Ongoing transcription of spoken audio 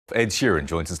Ed Sheeran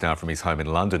joins us now from his home in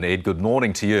London. Ed, good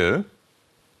morning to you.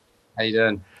 How you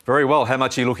doing? Very well. How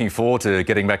much are you looking forward to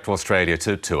getting back to Australia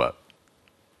to tour?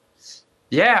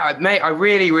 Yeah, mate, I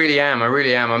really am. I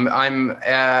really am. I'm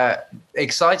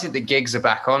excited that gigs are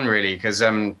back on, really, because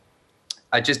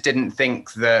I just didn't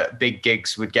think that big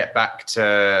gigs would get back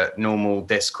to normal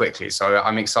this quickly. So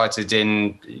I'm excited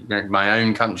in my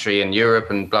own country and Europe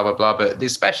and blah, blah, blah, but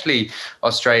especially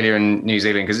Australia and New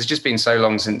Zealand, because it's just been so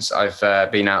long since I've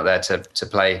been out there to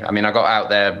play. I mean, I got out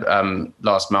there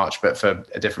last March, but for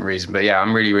a different reason. But yeah,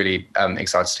 I'm really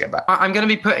excited to get back. I'm going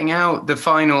to be putting out the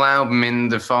final album in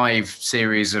the 5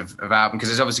 series of albums,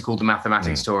 because it's obviously called the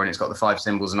Mathematics Tour and it's got the 5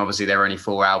 symbols, and obviously there are only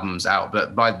 4 albums out.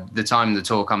 But by the time the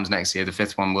tour comes next year, the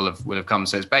 5th one will have come.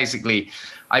 So it's basically,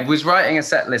 I was writing a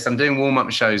set list. I'm doing warm-up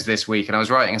shows this week, and I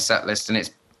was writing a set list, and it's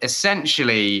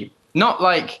essentially not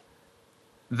like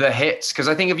the hits, because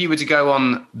I think if you were to go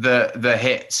on the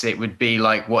hits, it would be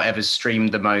like whatever's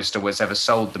streamed the most or whatever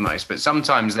sold the most. But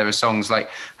sometimes there are songs, like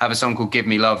I have a song called Give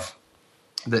Me Love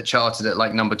that charted at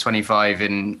like number 25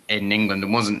 in England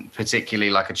and wasn't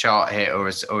particularly like a chart hit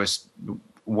or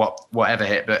whatever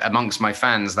hit, but amongst my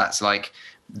fans, that's like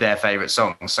their favorite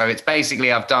song. So it's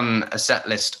basically, I've done a set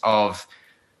list of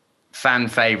fan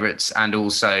favorites and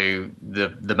also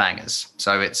the bangers.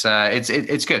 So it's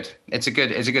good. It's a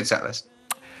good set list.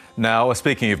 Now,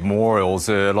 speaking of memorials,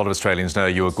 a lot of Australians know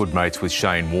you were good mates with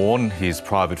Shane Warne. His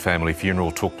private family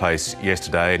funeral took place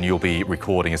yesterday, and you'll be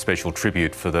recording a special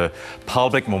tribute for the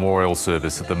public memorial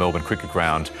service at the Melbourne Cricket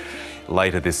Ground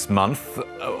later this month.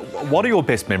 What are your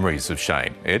best memories of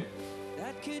Shane, Ed?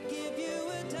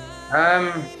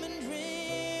 I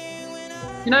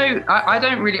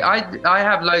don't really, I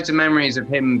have loads of memories of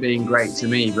him being great to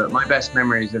me, but my best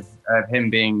memories of him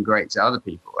being great to other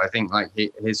people. I think like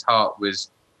his heart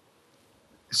was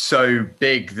so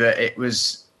big that it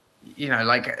was,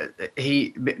 like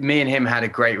me and him had a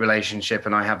great relationship,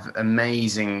 and I have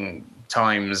amazing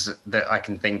times that I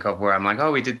can think of where I'm like,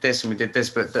 oh, we did this and we did this.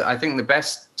 But I think the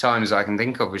best times I can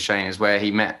think of with Shane is where he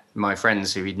met my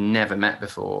friends who he'd never met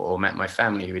before, or met my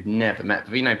family who he'd never met,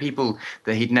 people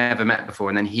that he'd never met before.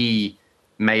 And then he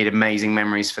made amazing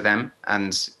memories for them.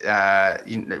 And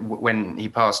when he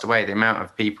passed away, the amount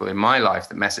of people in my life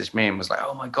that messaged me and was like,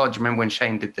 oh my God, do you remember when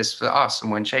Shane did this for us? And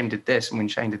when Shane did this, and when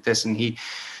Shane did this, and he,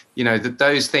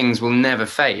 those things will never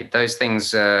fade. Those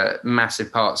things are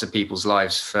massive parts of people's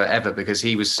lives forever, because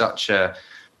he was such a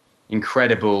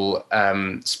incredible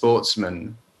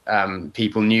sportsman.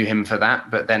 People knew him for that,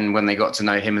 but then when they got to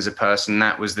know him as a person,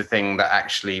 that was the thing that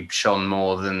actually shone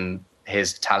more than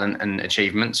his talent and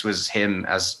achievements, was him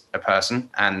as a person.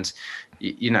 And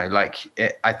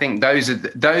I think those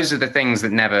are the things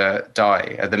that never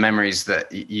die, are the memories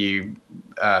that you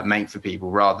make for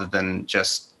people, rather than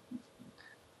just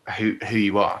who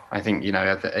you are. I think,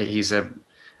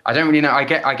 I don't really know.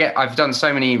 I've done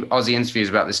so many Aussie interviews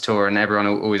about this tour, and everyone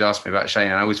always asks me about Shane,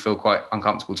 and I always feel quite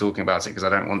uncomfortable talking about it, because I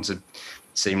don't want to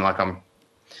seem like I'm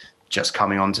just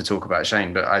coming on to talk about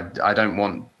Shane. But I don't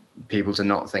want people to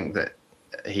not think that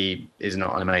he is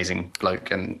not an amazing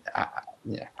bloke. And I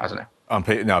don't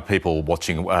know. Now, people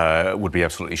watching would be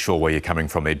absolutely sure where you're coming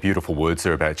from, Ed. Beautiful words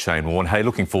there about Shane Warne. Hey,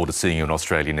 looking forward to seeing you in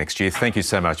Australia next year. Thank you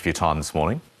so much for your time this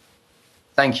morning.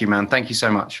 Thank you, man. Thank you so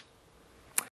much.